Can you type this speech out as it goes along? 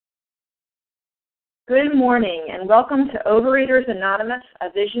Good morning, and welcome to Overeaters Anonymous, A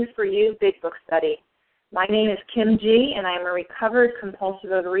Vision for You Big Book Study. My name is Kim G., and I am a recovered compulsive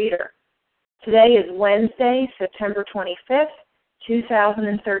overeater. Today is Wednesday, September 25th,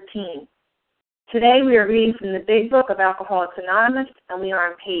 2013. Today we are reading from the Big Book of Alcoholics Anonymous, and we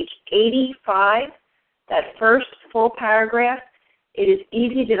are on page 85, that first full paragraph. It is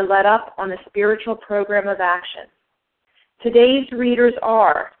easy to let up on the spiritual program of action. Today's readers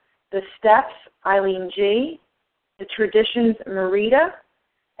are the Steps, Eileen G., the Traditions, Marita,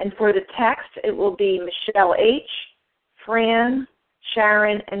 and for the text it will be Michelle H., Fran,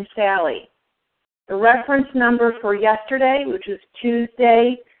 Sharon, and Sally. The reference number for yesterday, which was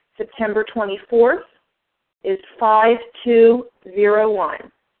Tuesday, September 24th, is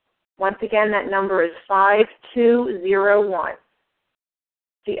 5201. Once again, that number is 5201.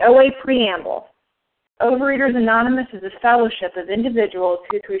 The OA Preamble. Overeaters Anonymous is a fellowship of individuals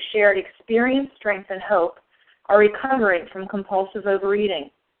who, through shared experience, strength, and hope, are recovering from compulsive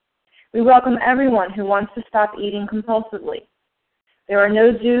overeating. We welcome everyone who wants to stop eating compulsively. There are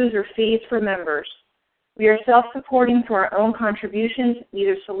no dues or fees for members. We are self-supporting through our own contributions,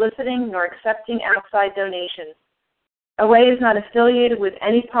 neither soliciting nor accepting outside donations. OA is not affiliated with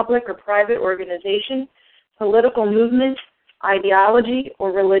any public or private organization, political movement, ideology,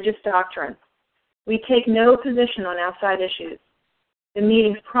 or religious doctrine. We take no position on outside issues. The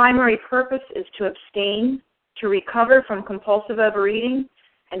meeting's primary purpose is to abstain, to recover from compulsive overeating,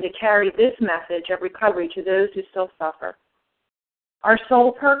 and to carry this message of recovery to those who still suffer. Our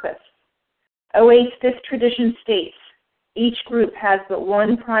sole purpose. OA's fifth tradition states, each group has but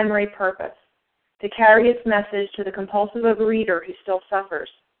one primary purpose, to carry its message to the compulsive overeater who still suffers.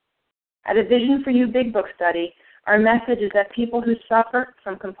 At A Vision for You Big Book Study, our message is that people who suffer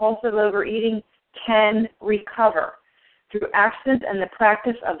from compulsive overeating can recover through abstinence and the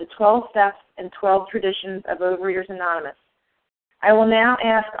practice of the 12 steps and 12 traditions of Overeaters Anonymous. I will now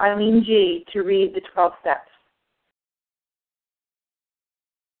ask Eileen G. to read the 12 steps.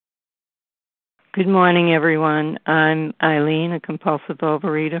 Good morning, everyone. I'm Eileen, a compulsive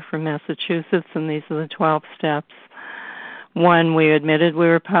overeater from Massachusetts, and these are the 12 steps. 1, we admitted we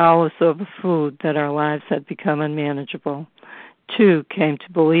were powerless over food, that our lives had become unmanageable. 2, came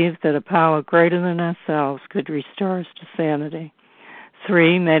to believe that a power greater than ourselves could restore us to sanity.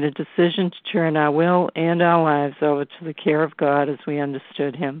 3, made a decision to turn our will and our lives over to the care of God as we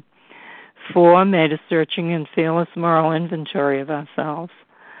understood Him. 4, made a searching and fearless moral inventory of ourselves.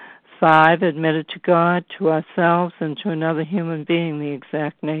 5, admitted to God, to ourselves, and to another human being the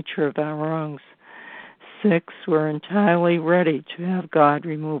exact nature of our wrongs. 6, were entirely ready to have God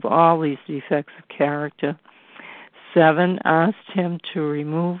remove all these defects of character. 7, asked Him to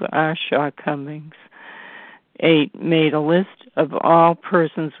remove our shortcomings. 8, made a list of all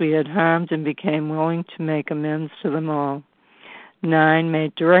persons we had harmed and became willing to make amends to them all. 9,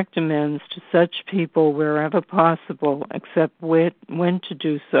 made direct amends to such people wherever possible, except when to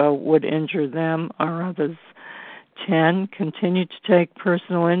do so would injure them or others. 10, continued to take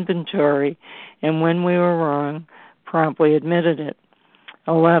personal inventory, and when we were wrong, promptly admitted it.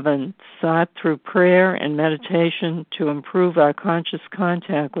 11, sought through prayer and meditation to improve our conscious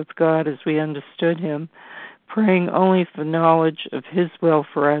contact with God as we understood Him, praying only for knowledge of His will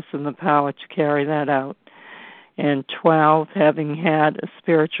for us and the power to carry that out. And 12, having had a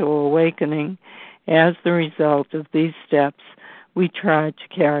spiritual awakening as the result of these steps, we tried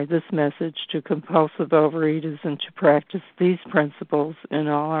to carry this message to compulsive overeaters and to practice these principles in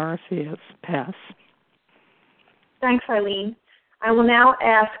all our affairs. Pass. Thanks, Eileen. I will now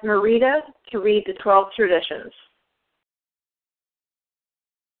ask Marita to read the 12 traditions.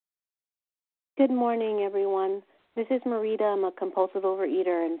 Good morning, everyone. This is Marita. I'm a compulsive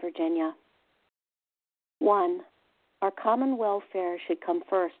overeater in Virginia. 1, our common welfare should come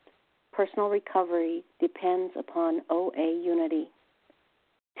first. Personal recovery depends upon OA unity.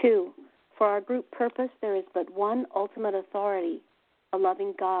 2, for our group purpose, there is but one ultimate authority, a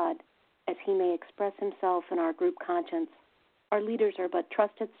loving God, as He may express Himself in our group conscience. Our leaders are but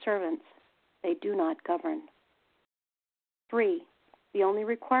trusted servants. They do not govern. 3, the only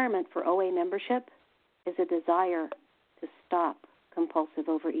requirement for OA membership is a desire to stop compulsive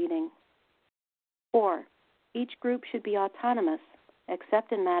overeating. 4, each group should be autonomous,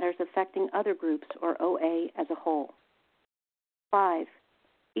 except in matters affecting other groups or OA as a whole. 5,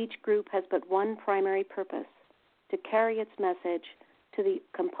 each group has but one primary purpose, to carry its message to the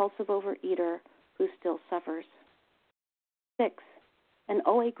compulsive overeater who still suffers. 6, an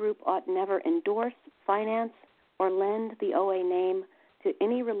OA group ought never endorse, finance, or lend the OA name to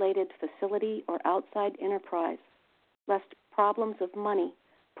any related facility or outside enterprise, lest problems of money,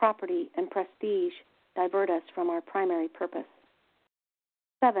 property, and prestige divert us from our primary purpose.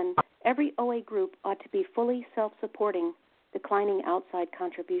 7. Every OA group ought to be fully self-supporting, declining outside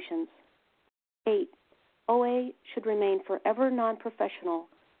contributions. 8. OA should remain forever non-professional,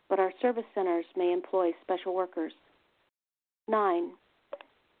 but our service centers may employ special workers. 9.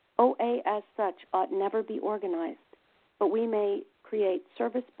 OA as such ought never be organized, but we may create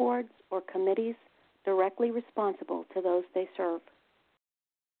service boards or committees directly responsible to those they serve.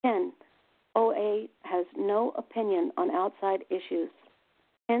 10. OA has no opinion on outside issues.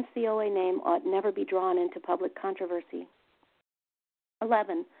 Hence, the OA name ought never be drawn into public controversy.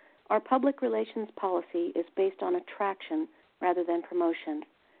 11. Our public relations policy is based on attraction rather than promotion.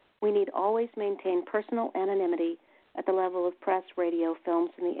 We need always maintain personal anonymity at the level of press, radio,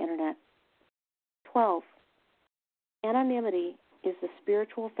 films, and the Internet. 12. Anonymity is the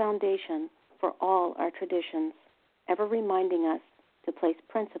spiritual foundation for all our traditions, ever reminding us to place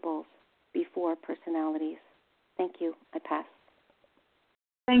principles before personalities. Thank you. I pass.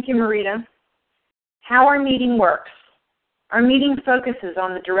 Thank you, Marita. How our meeting works. Our meeting focuses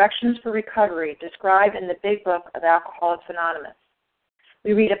on the directions for recovery described in the Big Book of Alcoholics Anonymous.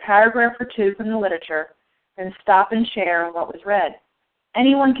 We read a paragraph or two from the literature, then stop and share on what was read.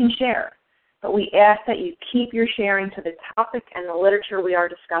 Anyone can share, but we ask that you keep your sharing to the topic and the literature we are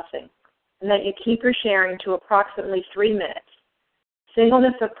discussing, and that you keep your sharing to approximately 3 minutes.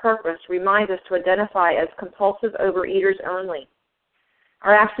 Singleness of purpose reminds us to identify as compulsive overeaters only.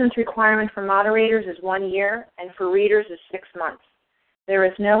 Our absence requirement for moderators is 1 year, and for readers is 6 months. There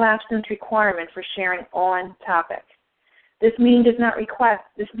is no absence requirement for sharing on topic. This meeting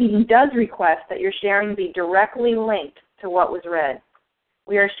does request that your sharing be directly linked to what was read.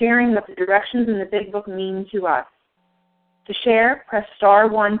 We are sharing what the directions in the Big Book mean to us. To share, press star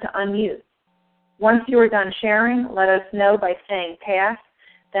 1 to unmute. Once you are done sharing, let us know by saying pass,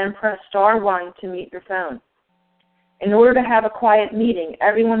 then press star 1 to mute your phone. In order to have a quiet meeting,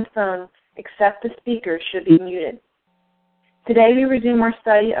 everyone's phone except the speaker should be muted. Today we resume our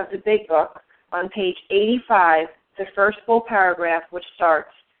study of the Big Book on page 85, the first full paragraph, which starts,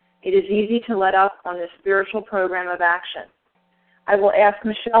 "It is easy to let up on the spiritual program of action." I will ask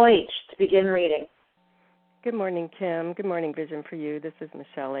Michelle H. to begin reading. Good morning, Kim. Good morning, Vision for You. This is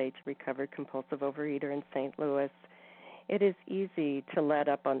Michelle H., recovered compulsive overeater in St. Louis. It is easy to let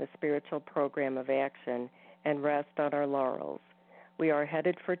up on the spiritual program of action and rest on our laurels. We are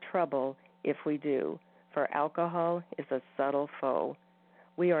headed for trouble if we do, for alcohol is a subtle foe.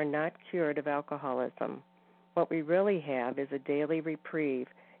 We are not cured of alcoholism. What we really have is a daily reprieve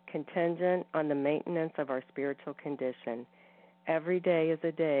contingent on the maintenance of our spiritual condition. Every day is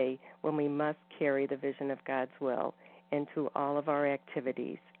a day when we must carry the vision of God's will into all of our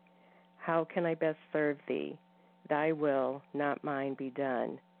activities. How can I best serve Thee? Thy will, not mine, be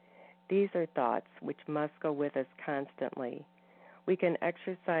done. These are thoughts which must go with us constantly. We can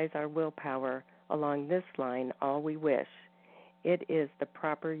exercise our willpower along this line all we wish. It is the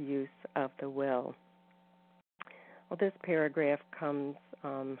proper use of the will. Well, this paragraph comes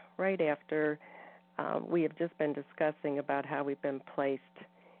right after we have just been discussing about how we've been placed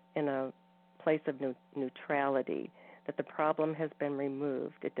in a place of neutrality, that the problem has been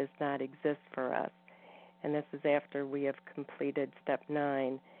removed. It does not exist for us. And this is after we have completed step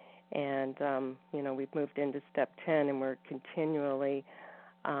 9. And, we've moved into step 10, and we're continually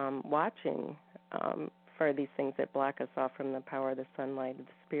watching for these things that block us off from the power of the sunlight of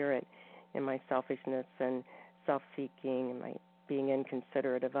the Spirit, and my selfishness and self-seeking and my being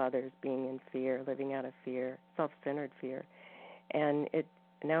inconsiderate of others, being in fear, living out of fear, self-centered fear. And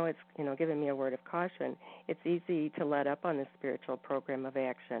now it's giving me a word of caution. It's easy to let up on the spiritual program of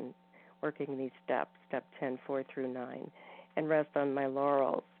action, working these steps, step 10, 4 through 9, and rest on my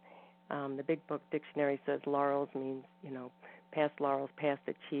laurels. The Big Book Dictionary says laurels means, past laurels, past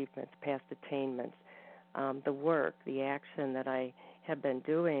achievements, past attainments. The work, the action that I have been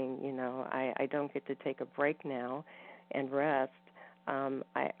doing, I don't get to take a break now and rest.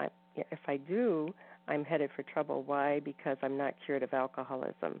 If I do, I'm headed for trouble. Why? Because I'm not cured of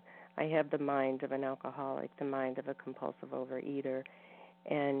alcoholism. I have the mind of an alcoholic, the mind of a compulsive overeater,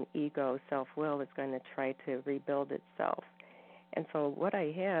 and ego, self-will, is going to try to rebuild itself. And so what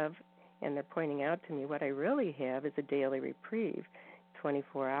I have, and they're pointing out to me, what I really have is a daily reprieve,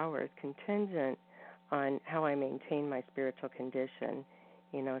 24 hours, contingent on how I maintain my spiritual condition.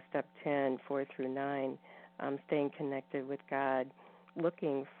 Step 10, 4 through 9, staying connected with God,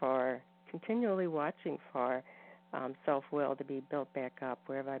 looking for, continually watching for self-will to be built back up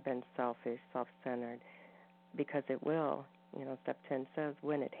wherever I've been selfish, self-centered, because it will. Step 10 says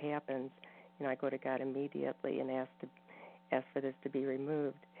when it happens, I go to God immediately and ask for this to be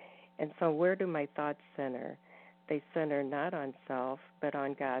removed. And so where do my thoughts center? They center not on self, but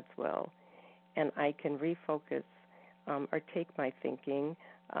on God's will. And I can refocus or take my thinking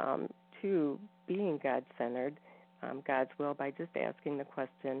to being God-centered, God's will, by just asking the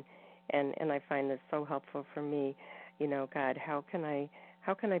question. And I find this so helpful for me. You know, God, how can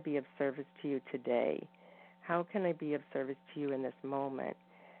I be of service to you today? How can I be of service to you in this moment?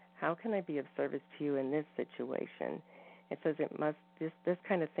 How can I be of service to you in this situation? It says this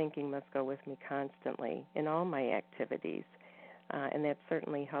kind of thinking must go with me constantly in all my activities. And that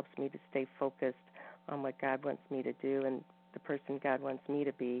certainly helps me to stay focused on what God wants me to do and the person God wants me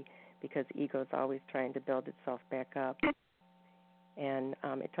to be, because ego is always trying to build itself back up. And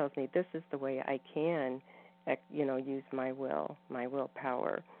it tells me this is the way I can, use my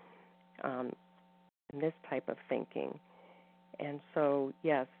willpower, in this type of thinking. And so,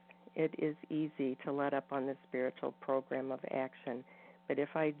 yes, it is easy to let up on the spiritual program of action. But if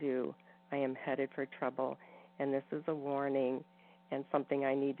I do, I am headed for trouble. And this is a warning and something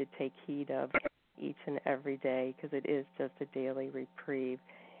I need to take heed of each and every day, because it is just a daily reprieve.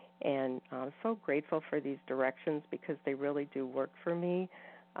 And I'm so grateful for these directions, because they really do work for me,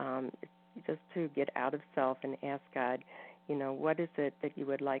 just to get out of self and ask God, what is it that you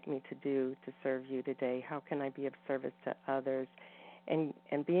would like me to do to serve you today? How can I be of service to others? And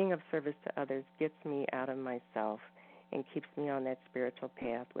being of service to others gets me out of myself and keeps me on that spiritual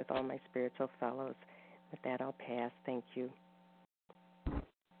path with all my spiritual fellows. With that, I'll pass. Thank you.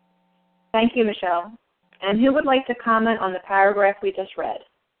 Thank you, Michelle. And who would like to comment on the paragraph we just read?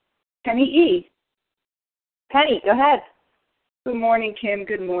 Penny E. Penny, go ahead. Good morning, Kim.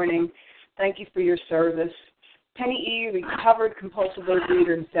 Good morning. Thank you for your service. Penny E., recovered compulsive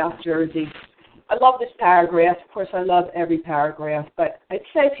overeater in South Jersey. I love this paragraph. Of course, I love every paragraph. But it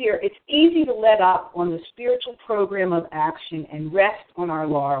says here, it's easy to let up on the spiritual program of action and rest on our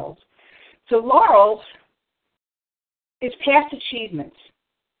laurels. So laurels is past achievements.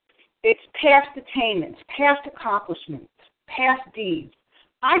 It's past attainments, past accomplishments, past deeds.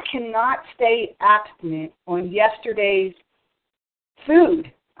 I cannot stay abstinent on yesterday's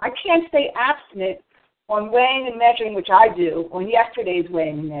food. I can't stay abstinent on weighing and measuring, which I do, on yesterday's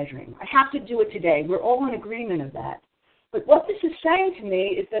weighing and measuring. I have to do it today. We're all in agreement of that. But what this is saying to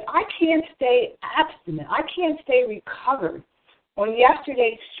me is that I can't stay abstinent. I can't stay recovered on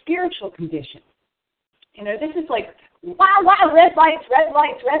yesterday's spiritual condition. This is like, wow, red lights,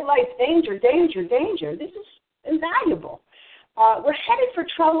 danger, danger, danger. This is invaluable. We're headed for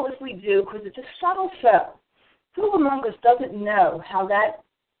trouble if we do, because it's a subtle foe. Who among us doesn't know how that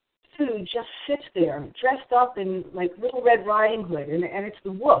food just sits there, dressed up in like Little Red Riding Hood, and it's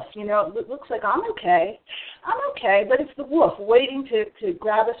the wolf. It looks like I'm okay, but it's the wolf waiting to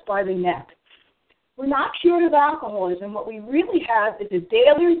grab us by the neck. We're not cured of alcoholism. What we really have is a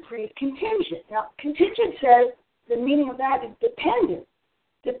daily reprieve contingent. Now, contingent says the meaning of that is dependent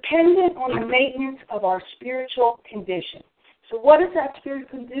on the maintenance of our spiritual condition. So what is that spiritual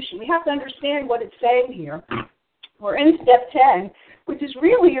condition? We have to understand what it's saying here. We're in step 10, which is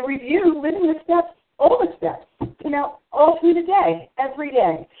really a review, living the steps, all the steps, all through the day, every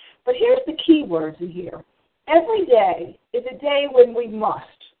day. But here's the key words in here. Every day is a day when we must.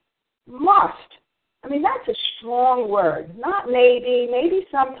 Must. I mean, that's a strong word. Not maybe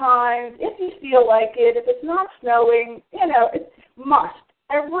sometimes, if you feel like it, if it's not snowing, it's must.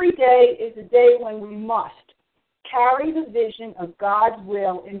 Every day is a day when we must carry the vision of God's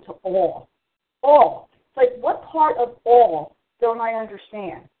will into all. All. It's like, what part of all don't I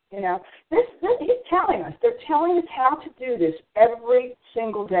understand? This he's telling us. They're telling us how to do this every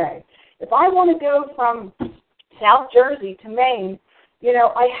single day. If I want to go from South Jersey to Maine,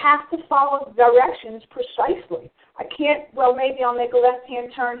 I have to follow directions precisely. I can't, maybe I'll make a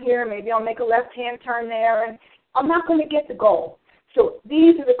left-hand turn here, maybe I'll make a left-hand turn there, and I'm not going to get the goal. So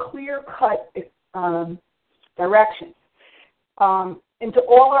these are the clear-cut directions into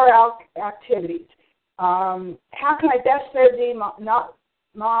all our activities. How can I best serve thee? Not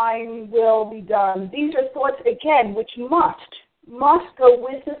mine will be done. These are thoughts, again, which must go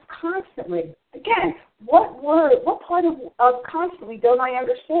with us constantly. Again, what part of constantly don't I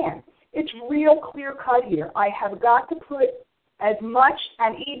understand? It's real clear-cut here. I have got to put as much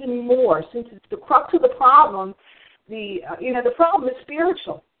and even more, since it's the crux of the problem. The problem is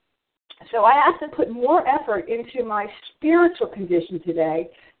spiritual. So I have to put more effort into my spiritual condition today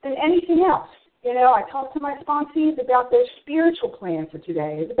than anything else. I talk to my sponsees about their spiritual plan for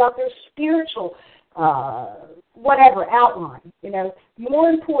today. It's about their spiritual outline. More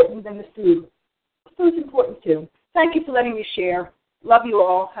important than the food. Food's important too. Thank you for letting me share. Love you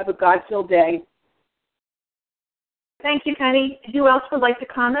all. Have a God-filled day. Thank you, Penny. Who else would like to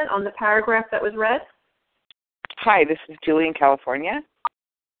comment on the paragraph that was read? Hi, this is Julie in California.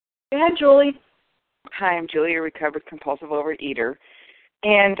 Go ahead, Julie. Hi, I'm Julie, a recovered compulsive overeater.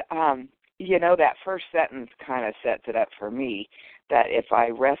 And, that first sentence kind of sets it up for me, that if I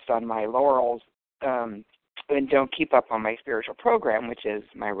rest on my laurels and don't keep up on my spiritual program, which is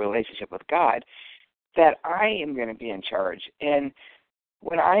my relationship with God, that I am going to be in charge. And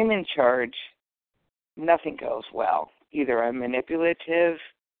when I'm in charge, nothing goes well. Either I'm manipulative,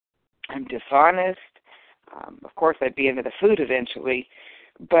 I'm dishonest. Of course, I'd be into the food eventually,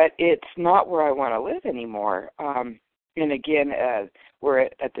 but it's not where I want to live anymore. And again, we're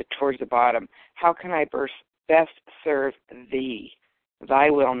towards the bottom. How can I best serve Thee? Thy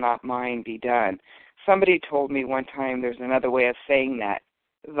will, not mine, be done. Somebody told me one time there's another way of saying that.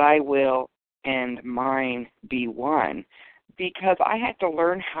 Thy will and mine be one. Because I had to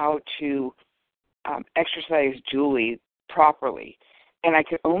learn how to exercise Julie properly. And I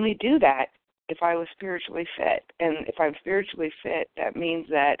could only do that if I was spiritually fit. And if I'm spiritually fit, that means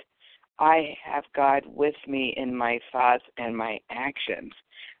that I have God with me in my thoughts and my actions.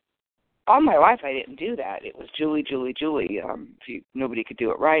 All my life I didn't do that. It was Julie, Julie, Julie. Nobody could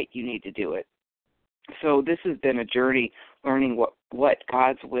do it right. You need to do it. So this has been a journey learning what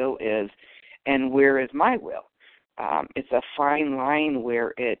God's will is and where is my will. It's a fine line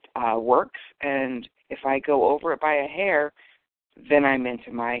where it works, and if I go over it by a hair, then I'm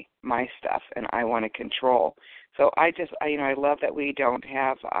into my stuff, and I want to control. So I love that we don't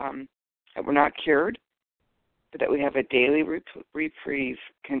have, that we're not cured, but that we have a daily reprieve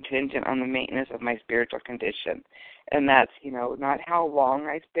contingent on the maintenance of my spiritual condition. And that's, not how long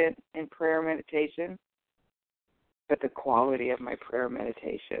I spent in prayer meditation, but the quality of my prayer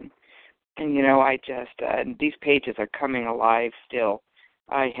meditation. And, these pages are coming alive still.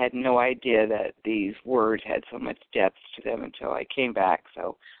 I had no idea that these words had so much depth to them until I came back.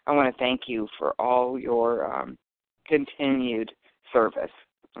 So I want to thank you for all your continued service.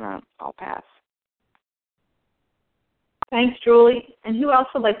 I'll pass. Thanks, Julie. And who else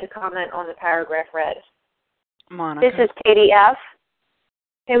would like to comment on the paragraph read? Monica. This is Katie F.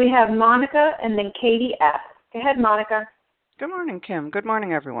 Okay, we have Monica and then Katie F. Go ahead, Monica. Good morning, Kim. Good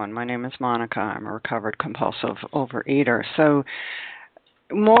morning, everyone. My name is Monica. I'm a recovered compulsive overeater. So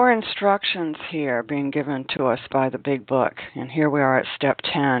more instructions here being given to us by the big book. And here we are at step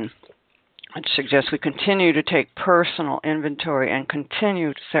 10. I'd suggest we continue to take personal inventory and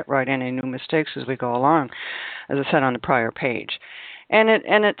continue to set right any new mistakes as we go along, as I said on the prior page. And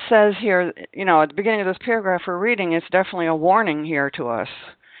it says here, at the beginning of this paragraph we're reading, it's definitely a warning here to us.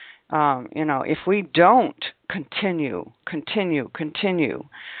 If we don't continue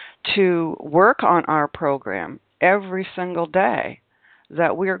to work on our program every single day,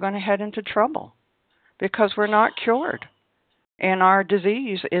 that we are going to head into trouble because we're not cured. And our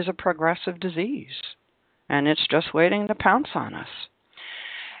disease is a progressive disease, and it's just waiting to pounce on us.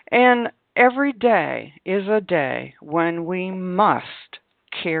 And every day is a day when we must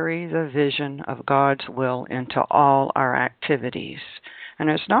carry the vision of God's will into all our activities. And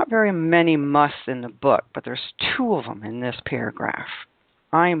there's not very many musts in the book, but there's 2 of them in this paragraph.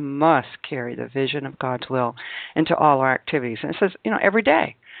 I must carry the vision of God's will into all our activities. And it says, every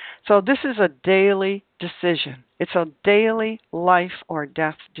day. So this is a daily decision. It's a daily life or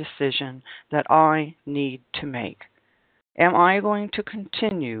death decision that I need to make. Am I going to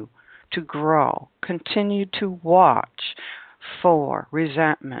continue to grow, continue to watch for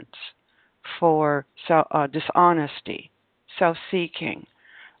resentments, for dishonesty, self-seeking?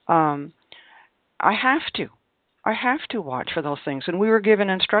 I have to watch for those things. And we were given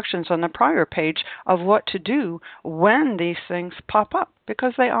instructions on the prior page of what to do when these things pop up,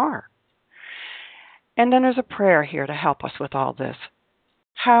 because they are. And then there's a prayer here to help us with all this.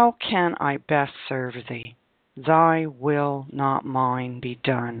 How can I best serve Thee? Thy will, not mine, be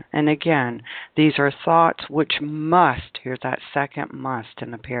done. And again, these are thoughts which must, here's that second must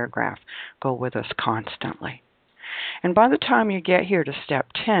in the paragraph, go with us constantly. And by the time you get here to step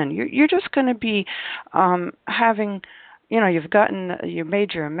 10, you're just going to be having, you've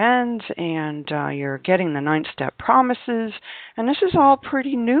made your amends, and you're getting the 9-step promises, and this is all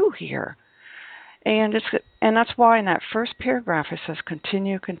pretty new here. And that's why in that first paragraph it says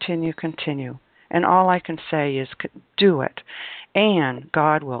continue, continue, continue. And all I can say is do it. And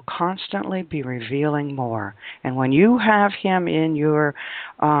God will constantly be revealing more. And when you have Him in your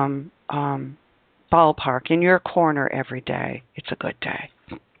ballpark, in your corner every day, it's a good day.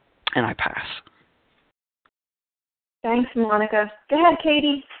 And I pass. Thanks, Monica. Go ahead,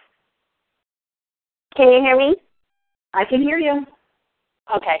 Katie. Can you hear me? I can hear you.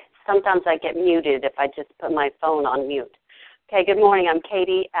 Okay. sometimes I get muted if I just put my phone on mute. Okay, good morning. I'm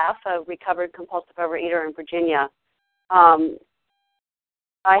Katie F., a recovered compulsive overeater in Virginia.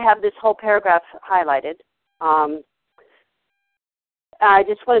 I have this whole paragraph highlighted. I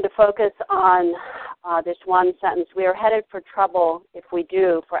just wanted to focus on this one sentence. We are headed for trouble if we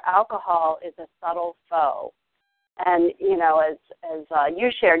do, for alcohol is a subtle foe. And, you know, as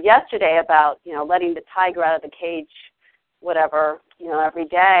you shared yesterday about, you know, letting the tiger out of the cage, whatever, you know, every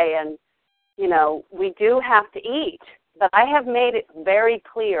day. And, you know, we do have to eat. But I have made it very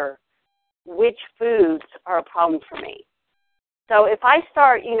clear which foods are a problem for me. So if I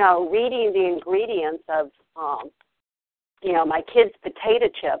start, you know, reading the ingredients of, you know, my kids' potato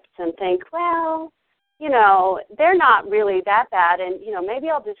chips and think, well, you know, they're not really that bad, and, you know, maybe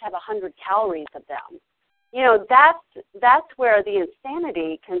I'll just have 100 calories of them. You know, that's where the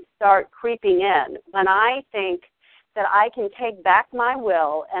insanity can start creeping in, when I think that I can take back my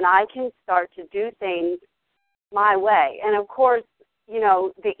will and I can start to do things my way. And, of course, you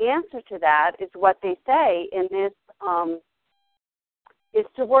know, the answer to that is what they say in this, is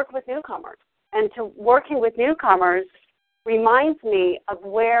to work with newcomers. And to working with newcomers reminds me of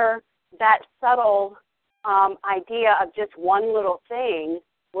where that subtle idea of just one little thing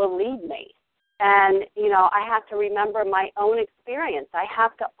will lead me. And, you know, I have to remember my own experience. I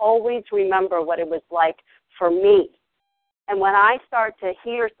have to always remember what it was like for me. And when I start to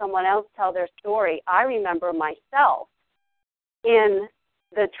hear someone else tell their story, I remember myself in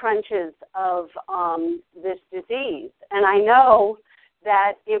the trenches of this disease. And I know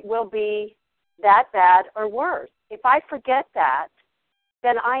that it will be that bad or worse. If I forget that,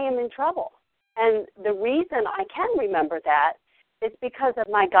 then I am in trouble. And the reason I can remember that is because of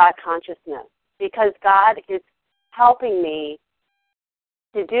my God consciousness, because God is helping me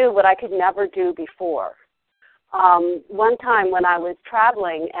to do what I could never do before. One time when I was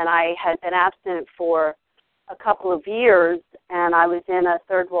traveling and I had been abstinent for a couple of years and I was in a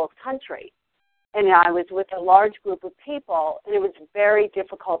third world country, and I was with a large group of people, and it was very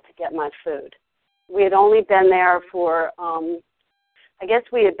difficult to get my food. We had only been there for, I guess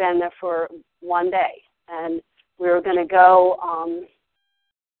we had been there for one day, and we were going to go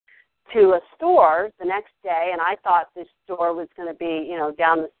to a store the next day, and I thought this store was going to be, you know,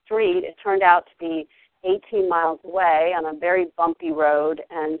 down the street. It turned out to be 18 miles away on a very bumpy road,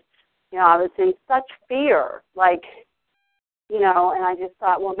 and, you know, I was in such fear, like, you know, and I just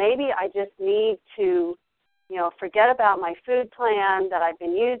thought, well, maybe I just need to, you know, forget about my food plan that I've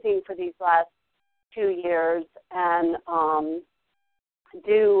been using for these last 2 years and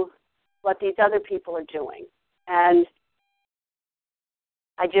do what these other people are doing. And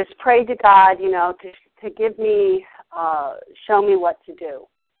I just prayed to God, you know, to give me, show me what to do.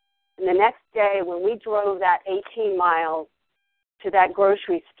 And the next day when we drove that 18 miles to that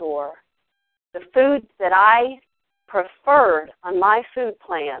grocery store, the foods that I preferred on my food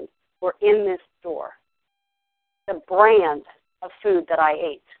plan were in this store, the brand of food that I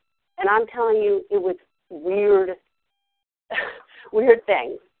ate. And I'm telling you, it was weird, weird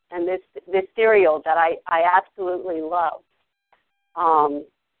things. And this cereal that I absolutely love,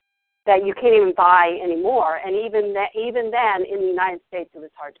 that you can't even buy anymore. And even then, in the United States, it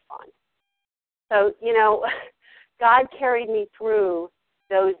was hard to find. So, you know, God carried me through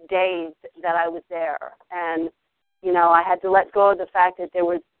those days that I was there. And, you know, I had to let go of the fact that there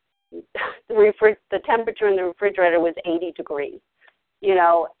was the temperature in the refrigerator was 80 degrees, you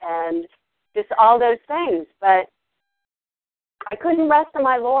know, and just all those things. But I couldn't rest on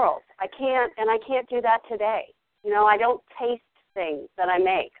my laurels. I can't do that today. You know, I don't taste things that I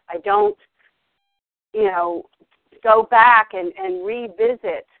make. I don't, you know, go back and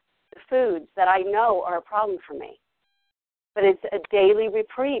revisit the foods that I know are a problem for me. But it's a daily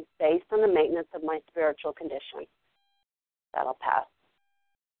reprieve based on the maintenance of my spiritual condition. That'll pass.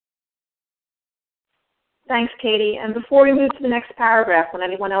 Thanks, Katie. And before we move to the next paragraph, would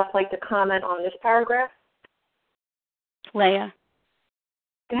anyone else like to comment on this paragraph? Leah.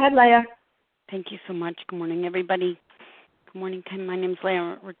 Go ahead, Leah. Thank you so much. Good morning, everybody. Good morning, Kim. My name is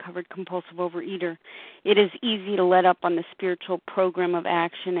Leah, recovered compulsive overeater. It is easy to let up on the spiritual program of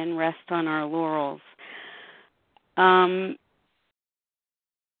action and rest on our laurels.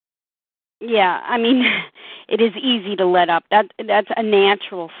 Yeah, I mean, it is easy to let up. That's a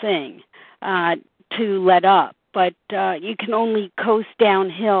natural thing to let up. But you can only coast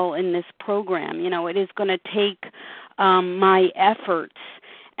downhill in this program. You know, it is going to take my efforts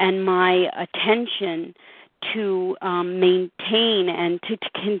and my attention to maintain and to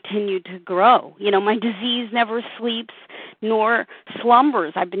continue to grow. My disease never sleeps nor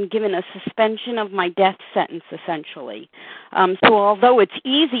slumbers. I've been given a suspension of my death sentence, essentially. So although it's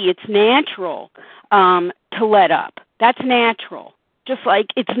easy, it's natural to let up. That's natural. Just like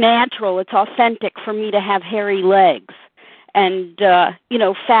it's natural, it's authentic for me to have hairy legs and,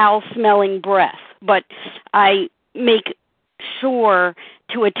 foul-smelling breath. But I make sure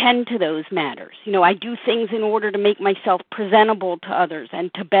to attend to those matters. I do things in order to make myself presentable to others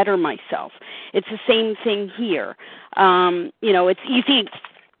and to better myself. It's the same thing here. It's easy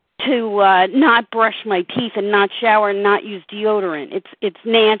to not brush my teeth and not shower and not use deodorant. It's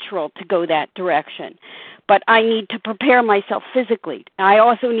natural to go that direction. But I need to prepare myself physically. I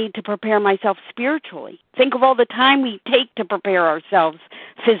also need to prepare myself spiritually. Think of all the time we take to prepare ourselves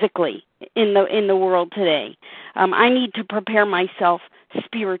physically in the world today. I need to prepare myself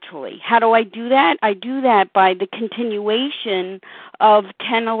spiritually. How do I do that? I do that by the continuation of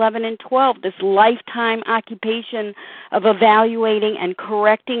 10, 11, and 12, this lifetime occupation of evaluating and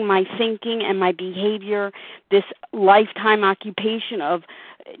correcting my thinking and my behavior, this lifetime occupation of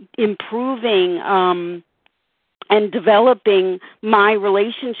improving and developing my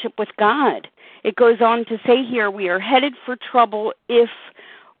relationship with God. It goes on to say here, we are headed for trouble if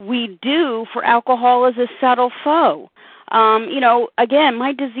we do, for alcohol is a subtle foe. Again,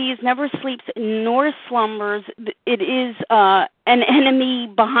 my disease never sleeps nor slumbers. It is an enemy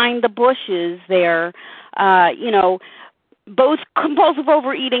behind the bushes there. Both compulsive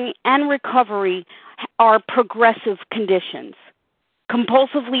overeating and recovery are progressive conditions.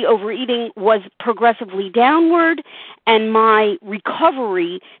 Compulsively overeating was progressively downward, and my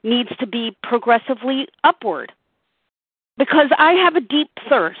recovery needs to be progressively upward. Because I have a deep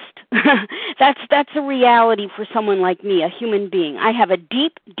thirst. That's a reality for someone like me, a human being. I have a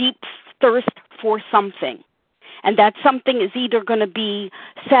deep, deep thirst for something. And that something is either going to be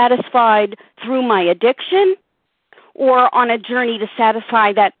satisfied through my addiction or on a journey to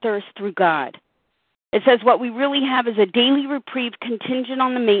satisfy that thirst through God. It says what we really have is a daily reprieve contingent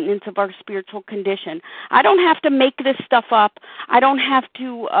on the maintenance of our spiritual condition. I don't have to make this stuff up. I don't have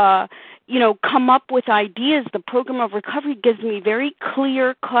to, come up with ideas. The program of recovery gives me very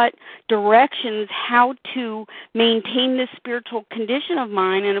clear-cut directions how to maintain this spiritual condition of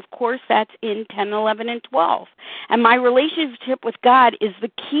mine, and, of course, that's in 10, 11, and 12. And my relationship with God is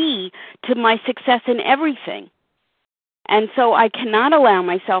the key to my success in everything. And so I cannot allow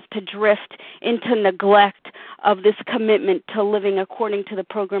myself to drift into neglect of this commitment to living according to the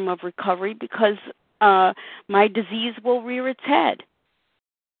program of recovery because my disease will rear its head.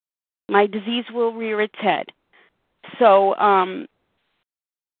 My disease will rear its head. So,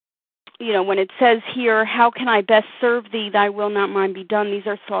 when it says here, how can I best serve thee, thy will not mine be done, these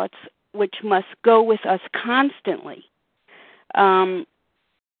are thoughts which must go with us constantly.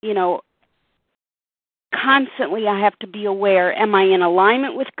 Constantly I have to be aware, am I in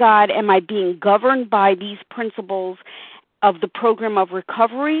alignment with God? Am I being governed by these principles of the program of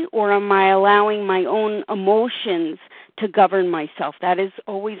recovery, or am I allowing my own emotions to govern myself? That is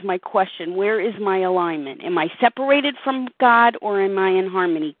always my question. Where is my alignment? Am I separated from God, or am I in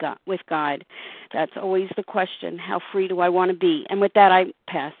harmony with God? That's always the question. How free do I want to be? And with that, I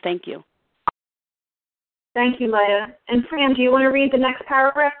pass. Thank you. Thank you, Leah. And Fran, do you want to read the next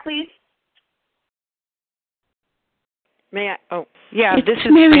paragraph, please? May I? Oh, yeah, this is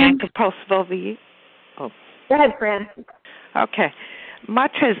Fran, compulsive overeater. Oh. Go ahead, Fran. Okay.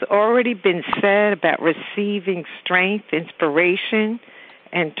 Much has already been said about receiving strength, inspiration,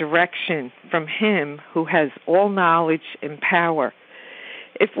 and direction from Him who has all knowledge and power.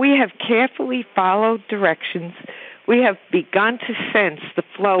 If we have carefully followed directions, we have begun to sense the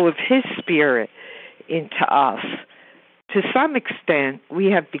flow of His Spirit into us. To some extent, we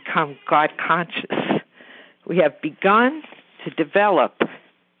have become God-conscious. We have begun to develop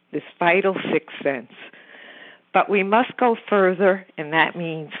this vital sixth sense. But we must go further, and that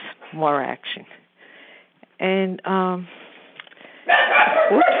means more action. And, my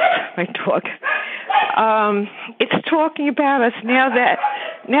dog. It's talking about us now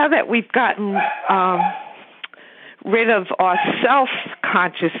that we've gotten rid of our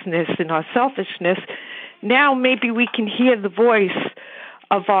self-consciousness and our selfishness. Now maybe we can hear the voice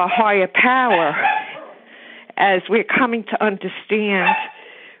of our higher power as we're coming to understand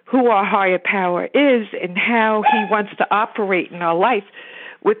who our higher power is and how He wants to operate in our life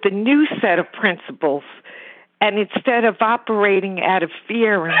with the new set of principles. And instead of operating out of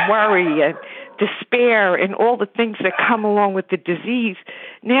fear and worry and despair and all the things that come along with the disease,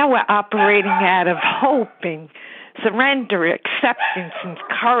 now we're operating out of hope and surrender, acceptance and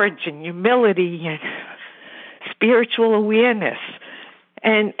courage and humility and spiritual awareness.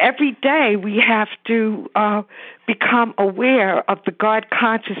 And every day we have to become aware of the God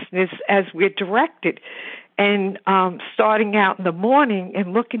consciousness as we're directed. And starting out in the morning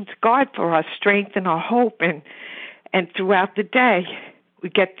and looking to God for our strength and our hope. And throughout the day, we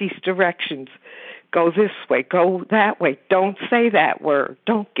get these directions. Go this way, go that way. Don't say that word.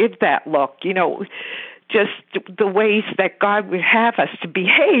 Don't give that look. You know, just the ways that God would have us to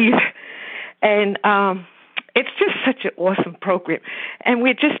behave. And it's just such an awesome program. And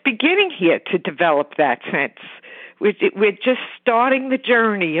we're just beginning here to develop that sense. We're just starting the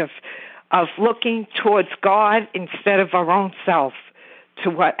journey of looking towards God instead of our own self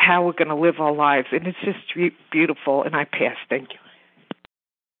to how we're going to live our lives. And it's just beautiful. And I pass. Thank you.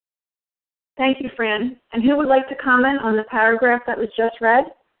 Thank you, Fran. And who would like to comment on the paragraph that was just read?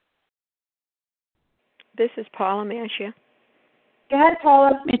 This is Paula. May I share? Go ahead,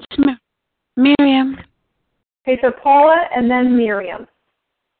 Paula. It's Miriam. Okay, so Paula and then Miriam.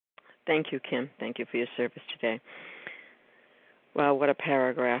 Thank you, Kim. Thank you for your service today. Wow, what a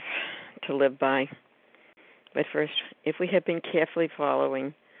paragraph to live by. But first, if we have been carefully follow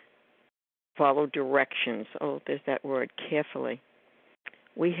directions. Oh, there's that word, carefully.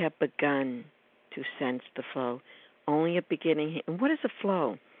 We have begun to sense the flow. Only a beginning. And what is a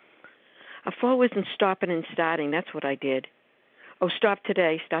flow? A flow isn't stopping and starting. That's what I did. Oh, stop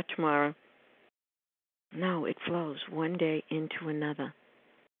today, start tomorrow. No, it flows one day into another.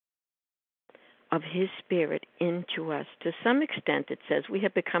 Of His Spirit into us. To some extent, it says we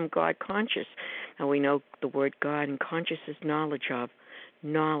have become God conscious. Now we know the word God, and conscious is knowledge of.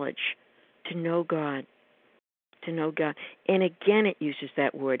 Knowledge. To know God. To know God. And again it uses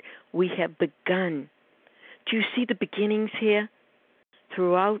that word. We have begun. Do you see the beginnings here?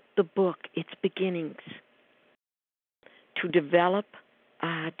 Throughout the book, it's beginnings. To develop,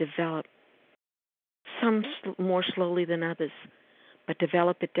 develop. Some more slowly than others, but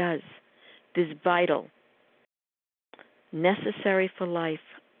develop it does. This vital, necessary for life,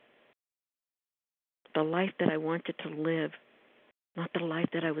 the life that I wanted to live, not the life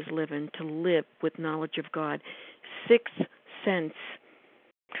that I was living, to live with knowledge of God. 6 sense.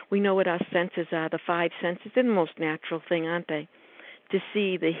 We know what our senses are, the 5 senses. They're the most natural thing, aren't they? To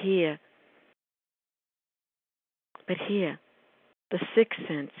see, the hear. But here, the 6th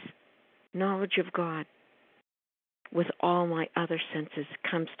sense, knowledge of God, with all my other senses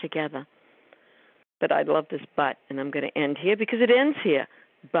comes together. But I love this but, and I'm going to end here because it ends here.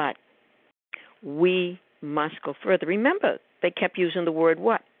 But we must go further. Remember, they kept using the word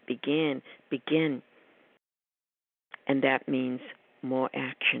what? Begin. And that means more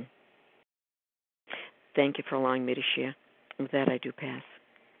action. Thank you for allowing me to share. With that, I do pass.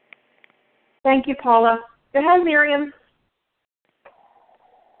 Thank you, Paula. Go ahead, Miriam.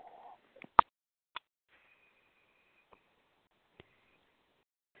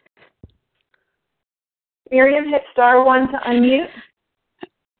 Miriam, hit *1 to unmute.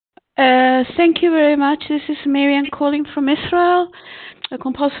 Thank you very much. This is Miriam calling from Israel, a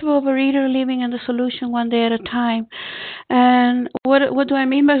compulsive overeater living in the solution one day at a time. And what do I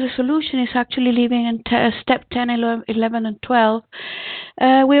mean by the solution is actually living in step 10, 11, and 12.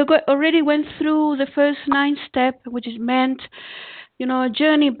 We already went through the first 9 steps, which is meant, a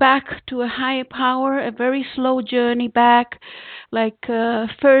journey back to a higher power, a very slow journey back, like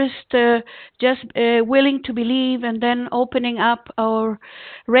first just willing to believe, and then opening up our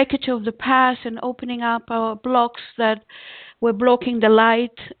wreckage of the past and opening up our blocks that were blocking the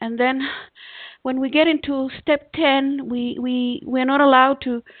light. And then when we get into step 10, we're not allowed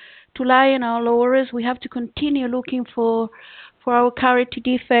to lie in our laurels. We have to continue looking for our character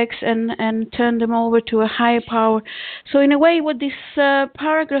defects and turn them over to a higher power. So in a way, what this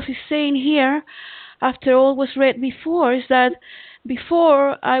paragraph is saying here, after all was read before, is that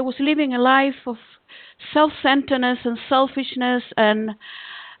before I was living a life of self-centeredness and selfishness and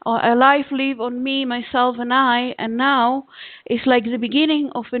a life lived on me, myself, and I, and now it's like the beginning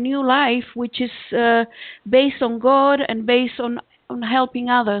of a new life, which is based on God and based on helping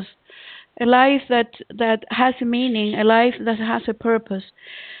others. A life that has a meaning, a life that has a purpose,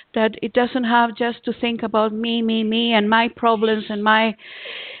 that it doesn't have just to think about me, and my problems and my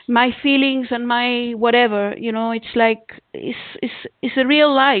feelings and my whatever. It's like it's a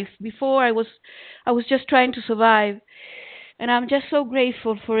real life. Before I was just trying to survive, and I'm just so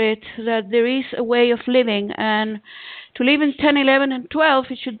grateful for it, that there is a way of living, and to live in 10, 11, and 12,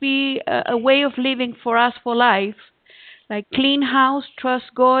 it should be a way of living for us for life, like clean house, trust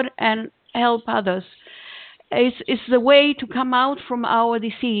God, and help others. It's the way to come out from our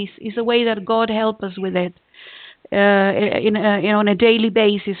disease. It's the way that God helps us with it on a daily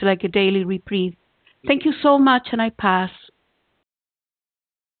basis, like a daily reprieve. Thank you so much, and I pass.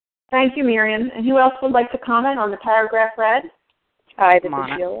 Thank you, Miriam. And who else would like to comment on the paragraph read? Hi, this is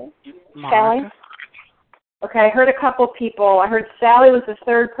Monica. Sheila. Sally? Okay, I heard a couple people. I heard Sally was the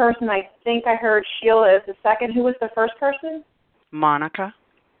third person. I think I heard Sheila as the second. Who was the first person? Monica.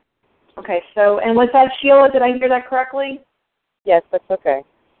 Okay, so, and was that Sheila? Did I hear that correctly? Yes, that's okay.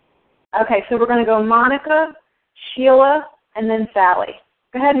 Okay, so we're going to go Monica, Sheila, and then Sally.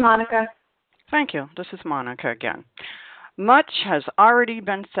 Go ahead, Monica. Thank you. This is Monica again. Much has already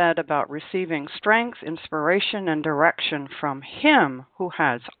been said about receiving strength, inspiration, and direction from Him who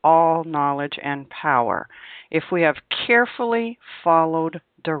has all knowledge and power, if we have carefully followed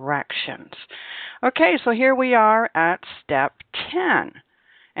directions. Okay, so here we are at step 10.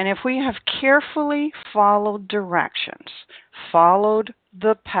 And if we have carefully followed directions, followed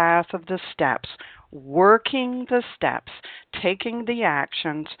the path of the steps, working the steps, taking the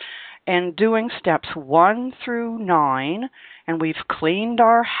actions, and doing steps 1 through 9, and we've cleaned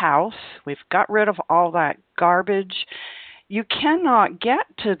our house, we've got rid of all that garbage, you cannot get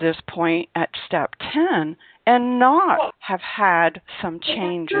to this point at step 10 and not have had some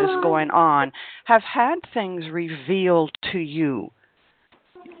changes going on, have had things revealed to you.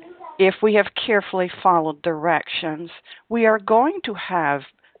 If we have carefully followed directions, we are going to have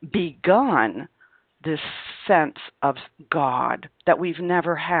begun this sense of God that we've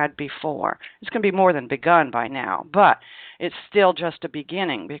never had before. It's going to be more than begun by now, but it's still just a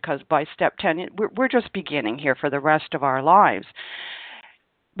beginning, because by step 10, we're just beginning here for the rest of our lives.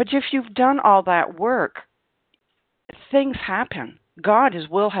 But if you've done all that work, things happen. God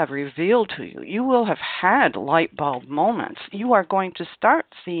will have revealed to you. You will have had light bulb moments. You are going to start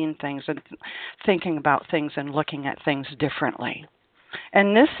seeing things and thinking about things and looking at things differently.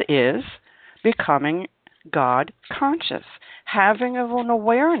 And this is becoming God conscious, having an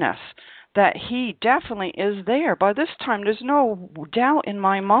awareness that He definitely is there. By this time, there's no doubt in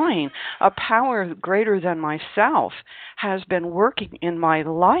my mind a power greater than myself has been working in my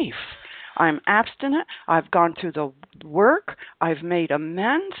life. I'm abstinent. I've gone through the work. I've made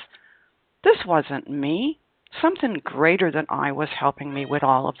amends. This wasn't me. Something greater than I was helping me with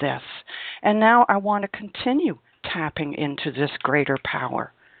all of this. And now I want to continue tapping into this greater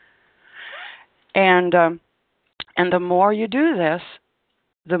power. And the more you do this,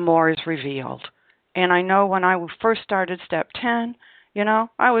 the more is revealed. And I know when I first started step 10,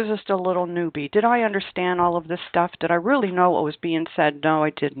 I was just a little newbie. Did I understand all of this stuff? Did I really know what was being said? No,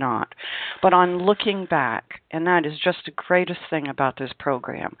 I did not. But on looking back, and that is just the greatest thing about this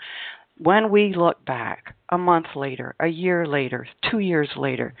program, when we look back a month later, a year later, 2 years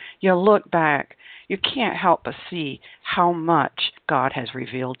later, you look back, you can't help but see how much God has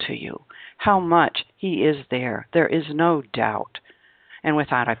revealed to you, how much He is there. There is no doubt. And with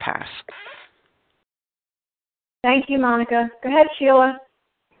that, I pass. Thank you, Monica. Go ahead, Sheila.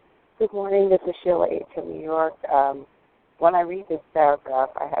 Good morning. This is Sheila H. from New York. When I read this paragraph,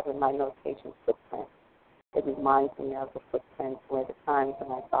 I have in my notation footprint. It reminds me of the footprints where the times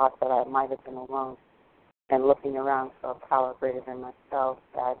when I thought that I might have been alone and looking around for a power greater than myself,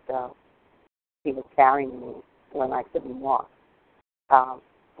 that He was carrying me when I couldn't walk.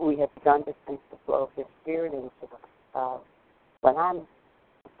 We have begun to sense the flow of His Spirit into us. When I'm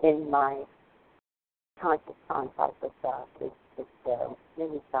in my conscious contact with God, it's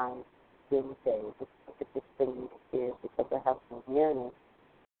many times during the day, it's just bringing me to tears, because I have some awareness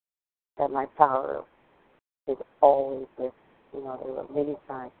that my power is always with. There were many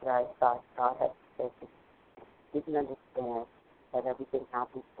times that I thought God had spoken, didn't understand that everything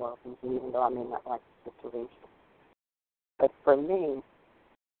happens for a reason, even though I may not like the situation. But for me,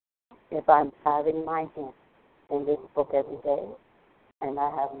 if I'm having my hand in this book every day, and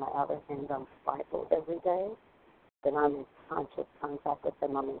I have my other hand on the Bible every day, then I'm in conscious contact with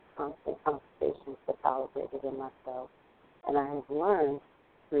Him. I'm in constant conversation with the power greater than myself. And I have learned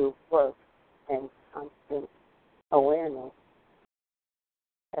through work and constant awareness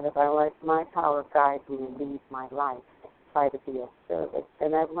that if I let my power guide me and lead my life, try to be of service.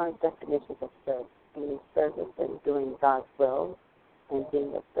 And I've learned definitions of service, being service and doing God's will, and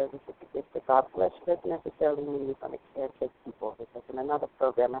being of service with the gift of God. Flesh doesn't necessarily mean you're going to caretake people, because in another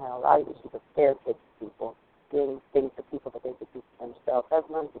program I had a lot of issues of caretaking people, doing things to people that they could do for themselves.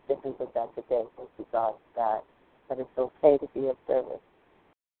 I've learned the difference of that today, thank you God, that it's okay to be of service.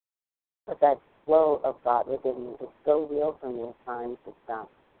 But that flow of God within me is so real for me at times, it's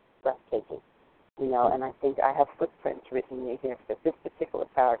breathtaking. And I think I have footprints written in here, because this particular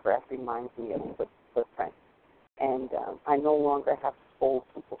paragraph reminds me of footprints. And I no longer have to hold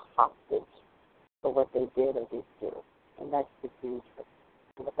people hostage for what they did or didn't do. And that's the huge thing.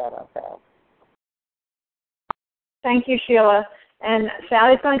 With that, I'll pass. Thank you, Sheila. And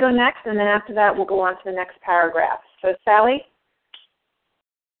Sally's going to go next, and then after that we'll go on to the next paragraph. So, Sally?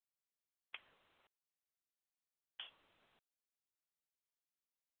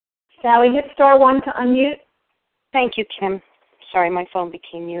 Sally, hit *1 to unmute. Thank you, Kim. Sorry, my phone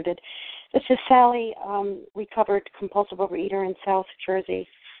became muted. This is Sally, recovered compulsive overeater in South Jersey.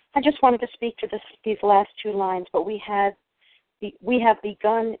 I just wanted to speak to these last two lines, but we have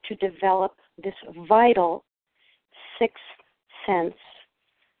begun to develop this vital sixth sense,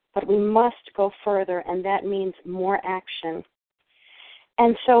 but we must go further, and that means more action.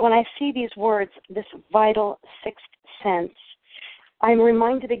 And so when I see these words, this vital sixth sense, I'm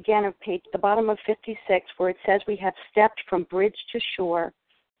reminded again of the bottom of 56, where it says we have stepped from bridge to shore.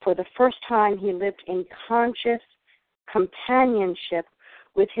 For the first time, he lived in conscious companionship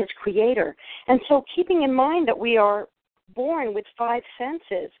with his Creator. And so keeping in mind that we are born with five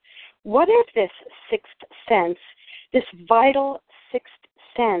senses, what is this sixth sense, this vital sixth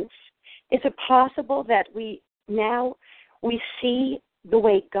sense? Is it possible that we see the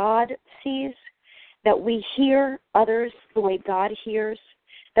way God sees, that we hear others the way God hears,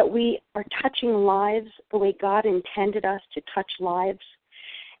 that we are touching lives the way God intended us to touch lives?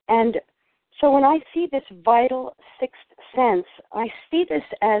 And so when I see this vital sixth sense, I see this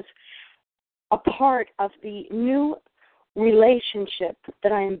as a part of the new relationship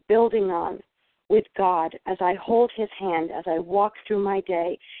that I am building on with God as I hold His hand, as I walk through my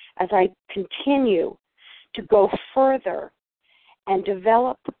day, as I continue to go further and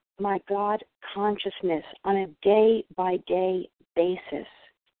develop my God consciousness on a day-by-day basis.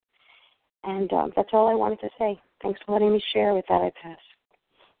 And that's all I wanted to say. Thanks for letting me share. With that, I pass.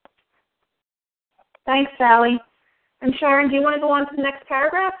 Thanks, Sally. And Sharon, do you want to go on to the next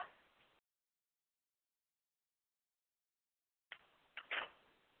paragraph?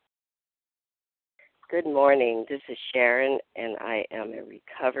 Good morning. This is Sharon, and I am a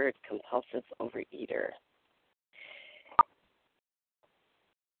recovered compulsive overeater.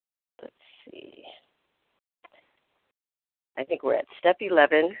 Let's see. I think we're at step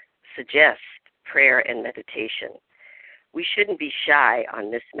 11, suggest prayer and meditation. We shouldn't be shy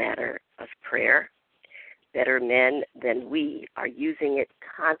on this matter of prayer. Better men than we are using it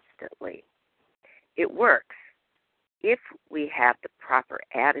constantly. It works if we have the proper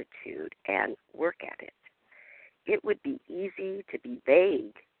attitude and work at it. It would be easy to be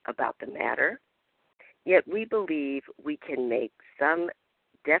vague about the matter, yet we believe we can make some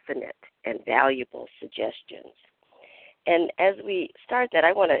definite and valuable suggestions. And as we start that,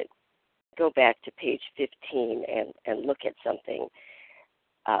 I want to go back to page 15 and look at something.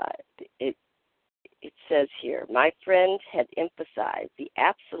 It says here, my friend had emphasized the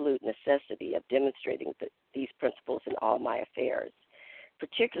absolute necessity of demonstrating these principles in all my affairs.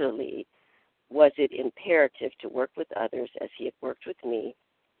 Particularly, was it imperative to work with others as he had worked with me.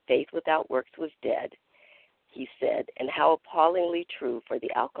 Faith without works was dead, he said, and how appallingly true for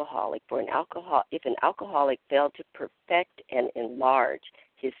the alcoholic. If an alcoholic failed to perfect and enlarge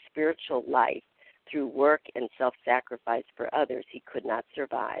his spiritual life through work and self-sacrifice for others, he could not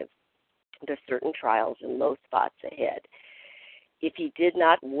survive the certain trials and low spots ahead. If he did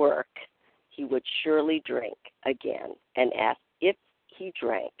not work, he would surely drink again, and if he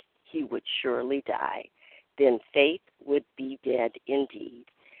drank, he would surely die. Then faith would be dead indeed.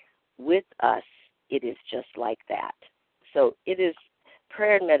 With us, it is just like that. So it is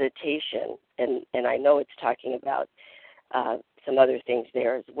prayer and meditation, and I know it's talking about some other things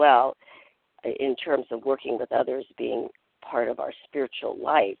there as well in terms of working with others being part of our spiritual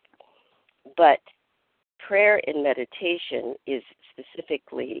life. But prayer and meditation is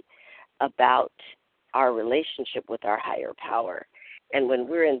specifically about our relationship with our higher power. And when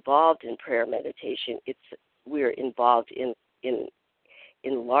we're involved in prayer meditation, we're involved in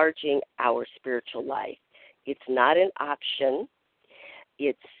enlarging our spiritual life. It's not an option.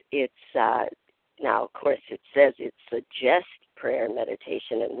 It's now, of course, it says it suggests prayer and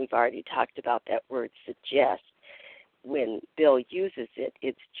meditation, and we've already talked about that word suggest. When Bill uses it,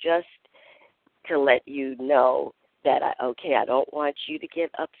 it's just to let you know that, I don't want you to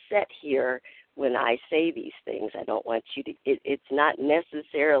get upset here when I say these things. I don't want you to, it's not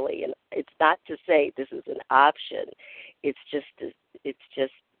necessarily, and it's not to say this is an option. It's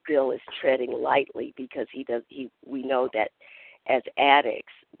just Bill is treading lightly because we know that as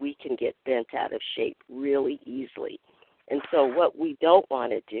addicts, we can get bent out of shape really easily. And so what we don't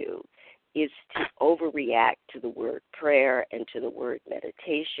want to do is to overreact to the word prayer and to the word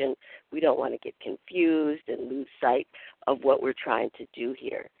meditation. We don't want to get confused and lose sight of what we're trying to do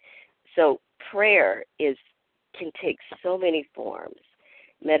here. So prayer can take so many forms.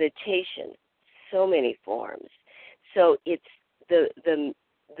 Meditation, so many forms. So it's the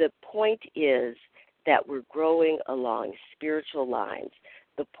point is that we're growing along spiritual lines.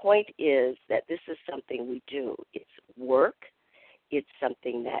 The point is that this is something we do. It's work. It's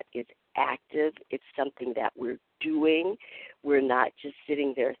something that is active. It's something that we're doing. We're not just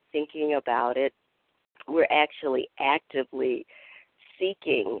sitting there thinking about it. We're actually actively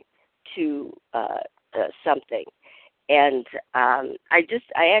seeking to something. And I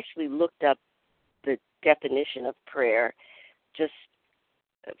actually looked up the definition of prayer. Just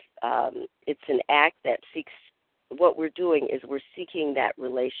it's an act that seeks. What we're doing is we're seeking that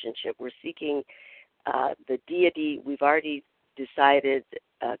relationship. We're seeking the deity. We've already decided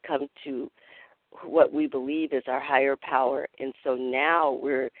come to what we believe is our higher power, and so now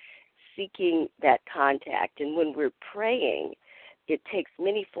we're seeking that contact. And when we're praying, it takes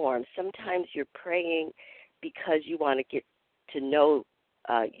many forms. Sometimes you're praying because you want to get to know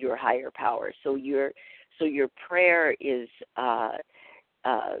your higher power. So your prayer is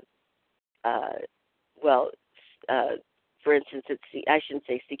for instance, I shouldn't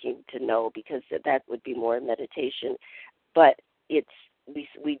say seeking to know, because that would be more meditation, but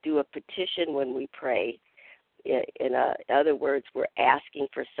we do a petition when we pray. In other words, we're asking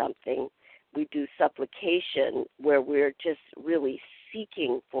for something. We do supplication, where we're just really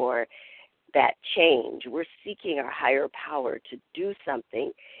seeking for that change. We're seeking our higher power to do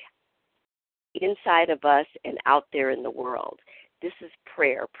something inside of us and out there in the world. This is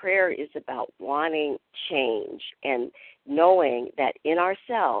prayer. Prayer is about wanting change and knowing that in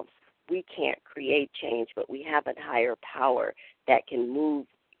ourselves we can't create change, but we have a higher power that can move,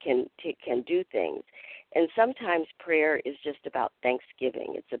 can do things. And sometimes prayer is just about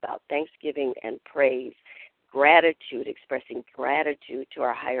thanksgiving. It's about thanksgiving and praise, gratitude, expressing gratitude to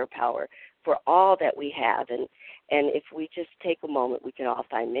our higher power for all that we have. And if we just take a moment, we can all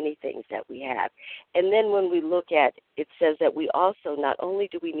find many things that we have. And then when we look at, it says that we also, not only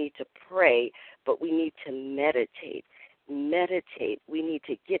do we need to pray, but we need to meditate. We need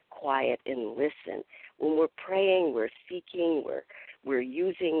to get quiet and listen. When we're praying, we're seeking, we're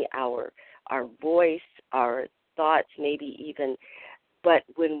using our voice, our thoughts maybe even, but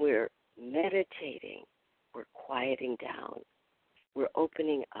when we're meditating, we're quieting down, we're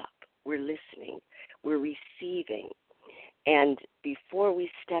opening up, we're listening, we're receiving. And before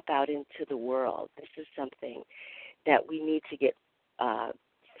we step out into the world, this is something that we need to get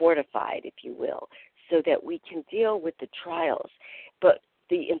fortified, if you will, so that we can deal with the trials. But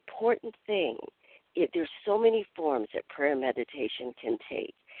the important thing, there's so many forms that prayer and meditation can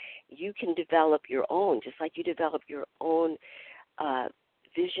take. You can develop your own, just like you develop your own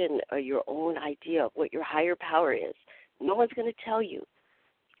vision or your own idea of what your higher power is. No one's going to tell you,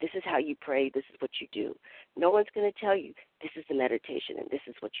 this is how you pray, this is what you do. No one's going to tell you, this is the meditation and this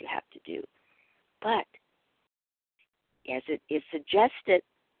is what you have to do. But as it is suggested,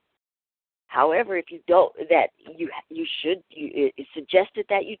 however, if you don't, that you should, it's suggested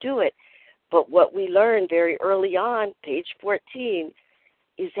that you do it. But what we learned very early on, page 14,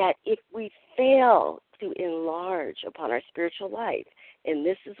 is that if we fail to enlarge upon our spiritual life, and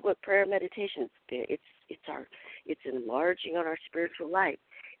this is what prayer and meditation is, it's enlarging on our spiritual life.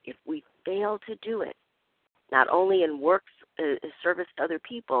 If we fail to do it, not only in works, service to other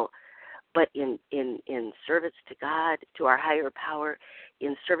people, but in service to God, to our higher power,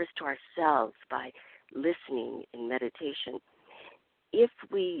 in service to ourselves by listening in meditation, if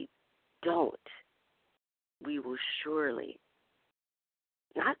we don't, we will surely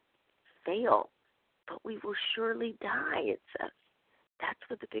not fail, but we will surely die, it says. That's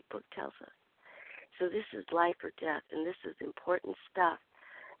what the big book tells us. So this is life or death, and this is important stuff.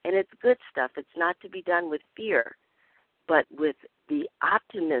 And it's good stuff. It's not to be done with fear, but with the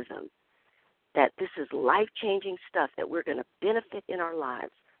optimism that this is life-changing stuff, that we're going to benefit in our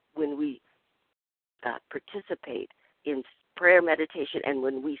lives when we participate in prayer meditation and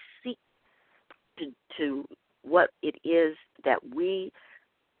when we seek to what it is that we,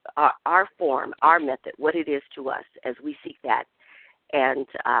 our form, our method, what it is to us as we seek that. And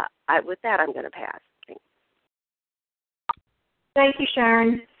with that, I'm going to pass. Thanks. Thank you,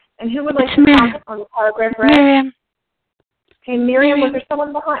 Sharon. And who would like to comment on the paragraph read? Miriam. Okay, Miriam. Was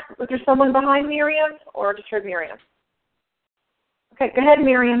there someone behind Miriam, or just heard Miriam? Okay, go ahead,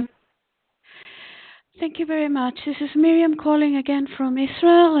 Miriam. Thank you very much. This is Miriam calling again from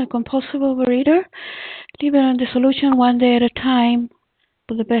Israel, a compulsive overeater, living on the solution one day at a time,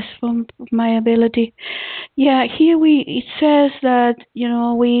 to the best of my ability. Yeah, here it says that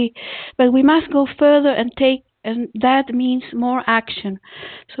but we must go further and that means more action.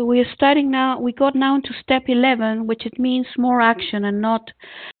 So we are starting now. We got now to step 11, which it means more action and not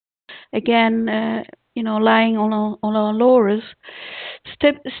again lying on our laurels.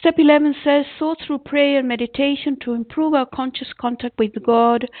 Step 11 says, so through prayer and meditation to improve our conscious contact with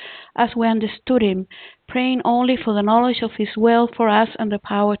God as we understood Him, praying only for the knowledge of His will for us and the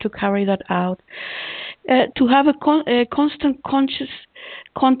power to carry that out. To have a constant conscious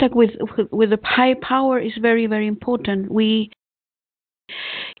contact with the high power is very, very important.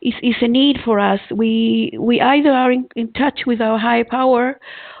 Is a need for us. We either are in touch with our high power,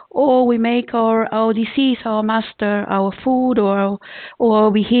 or we make our disease our master, our food or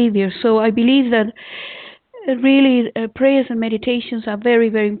our behavior. So I believe that really prayers and meditations are very,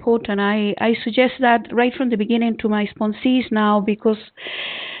 very important. I suggest that right from the beginning to my sponsees now, because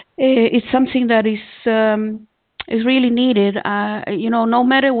it's something that is really needed. No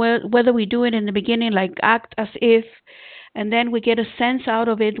matter whether we do it in the beginning, like act as if, and then we get a sense out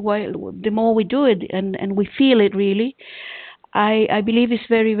of it the more we do it and we feel it really. I believe it's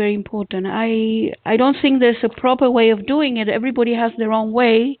very, very important. I don't think there's a proper way of doing it. Everybody has their own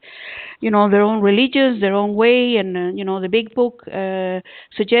way, their own religions, their own way, and the big book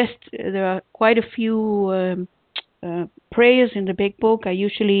suggests there are quite a few prayers in the big book. I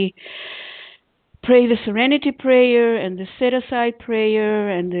usually pray the Serenity Prayer and the Set Aside Prayer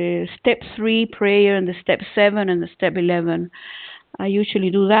and the Step 3 Prayer and the Step 7 and the Step 11. I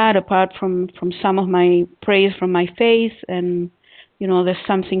usually do that apart from some of my prayers from my faith, and there's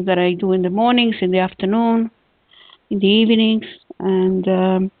something that I do in the mornings, in the afternoon, in the evenings, and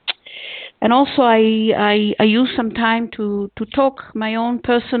also I use some time to talk my own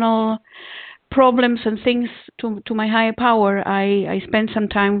personal problems and things to my higher power. I spend some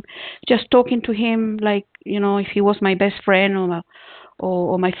time just talking to him, like if he was my best friend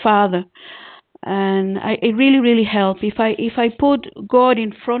or my father. And it really, really helps. If I put God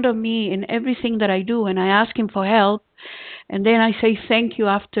in front of me in everything that I do, and I ask Him for help, and then I say thank you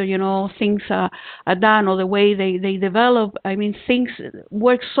after things are done or the way they develop. I mean, things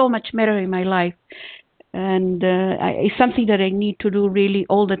work so much better in my life, and it's something that I need to do really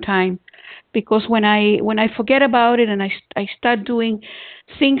all the time. Because when I forget about it and I start doing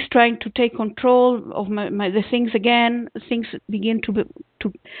things trying to take control of the things again, things begin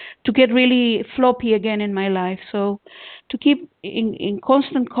to get really floppy again in my life. So to keep in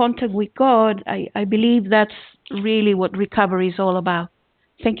constant contact with God, I believe that's really what recovery is all about.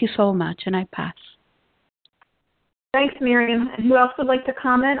 Thank you so much, and I pass. Thanks, Miriam. And who else would like to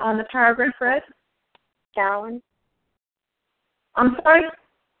comment on the paragraph read? Carolyn. I'm sorry?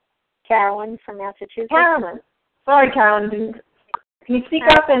 Carolyn from Massachusetts. Carolyn. Sorry, Carolyn. Can you speak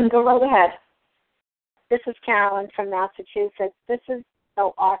up and go right ahead? This is Carolyn from Massachusetts. This is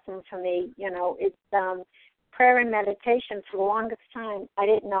so awesome for me. It's prayer and meditation. For the longest time, I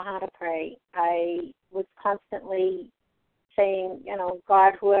didn't know how to pray. I was constantly saying,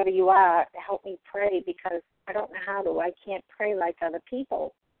 God, whoever you are, help me pray, because I don't know how to. I can't pray like other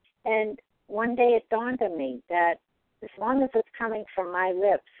people. And one day it dawned on me that as long as it's coming from my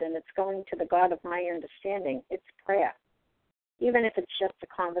lips and it's going to the God of my understanding, it's prayer. Even if it's just a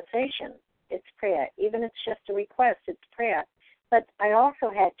conversation, it's prayer. Even if it's just a request, it's prayer. But I also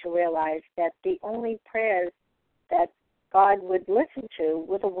had to realize that the only prayers that God would listen to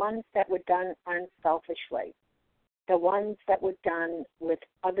were the ones that were done unselfishly, the ones that were done with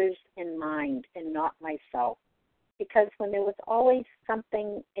others in mind and not myself. Because when there was always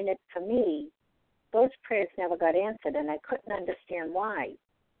something in it for me, those prayers never got answered, and I couldn't understand why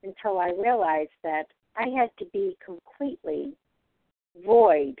until I realized that I had to be completely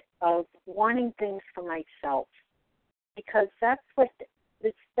void of wanting things for myself, because that's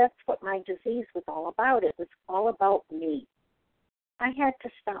what my disease was all about. It was all about me. I had to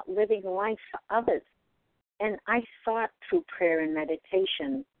start living life for others, and I sought through prayer and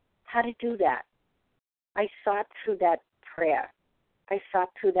meditation how to do that. I sought through that prayer. I sought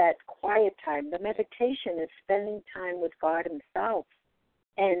through that quiet time. The meditation is spending time with God Himself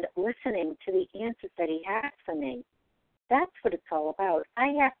and listening to the answers that He has for me. That's what it's all about. I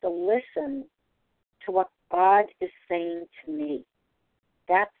have to listen to what God is saying to me.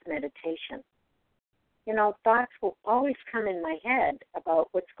 That's meditation. Thoughts will always come in my head about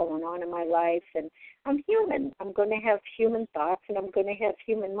what's going on in my life, and I'm human. I'm going to have human thoughts, and I'm going to have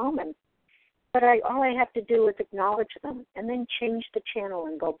human moments. But all I have to do is acknowledge them and then change the channel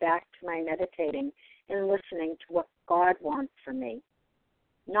and go back to my meditating and listening to what God wants for me.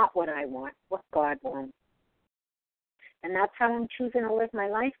 Not what I want, what God wants. And that's how I'm choosing to live my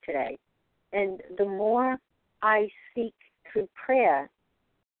life today. And the more I seek through prayer,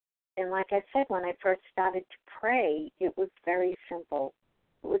 and like I said, when I first started to pray, it was very simple.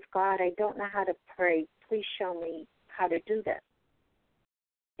 It was, God, I don't know how to pray. Please show me how to do this.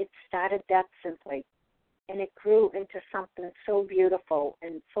 It started that simply. and it grew into something so beautiful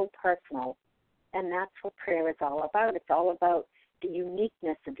and so personal. And that's what prayer is all about. It's all about the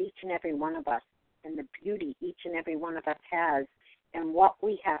uniqueness of each and every one of us and the beauty each and every one of us has and what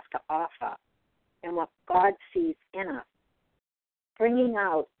we have to offer and what God sees in us, bringing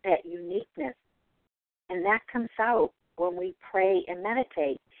out that uniqueness. And that comes out when we pray and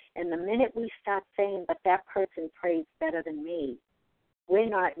meditate. And the minute we start saying, but that person prays better than me,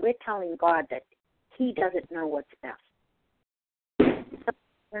 we're telling God that He doesn't know what's best. So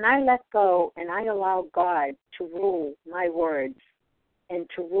when I let go and I allow God to rule my words and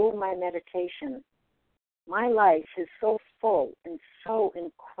to rule my meditation, my life is so full and so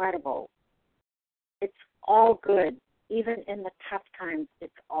incredible. It's all good. Even in the tough times,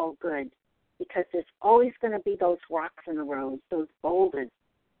 it's all good. Because there's always going to be those rocks in the road, those boulders.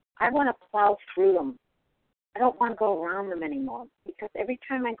 I want to plow through them. I don't want to go around them anymore. Because every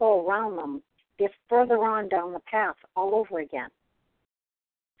time I go around them, they're further on down the path all over again.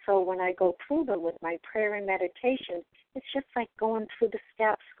 So when I go through them with my prayer and meditation, it's just like going through the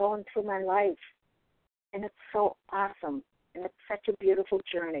steps, going through my life. And it's so awesome. And it's such a beautiful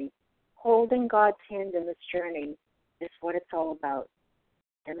journey. Holding God's hand in this journey is what it's all about.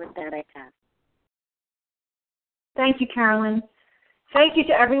 And with that, I pass. Thank you, Carolyn. Thank you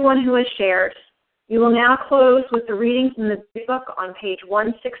to everyone who has shared. We will now close with the reading from the Big Book on page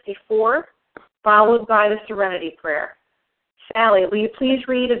 164, followed by the Serenity Prayer. Sally, will you please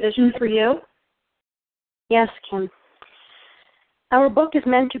read A Vision for You? Yes, Kim. Our book is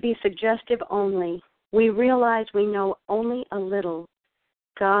meant to be suggestive only. We realize we know only a little.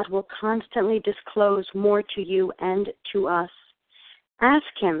 God will constantly disclose more to you and to us. Ask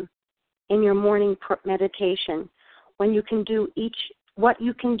Him in your morning meditation what you can do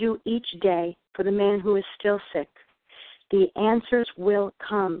each day for the man who is still sick. The answers will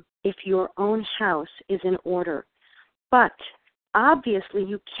come if your own house is in order. But obviously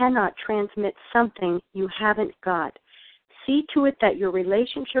you cannot transmit something you haven't got. See to it that your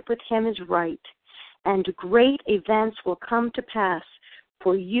relationship with Him is right, and great events will come to pass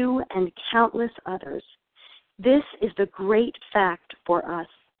for you and countless others. This is the great fact for us.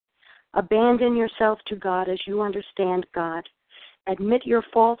 Abandon yourself to God as you understand God. Admit your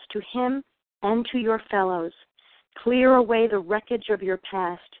faults to Him and to your fellows. Clear away the wreckage of your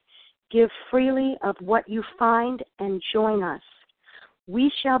past. Give freely of what you find and join us.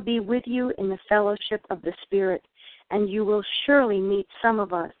 We shall be with you in the fellowship of the Spirit, and you will surely meet some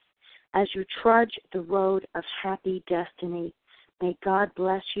of us as you trudge the road of happy destiny. May God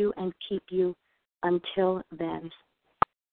bless you and keep you until then.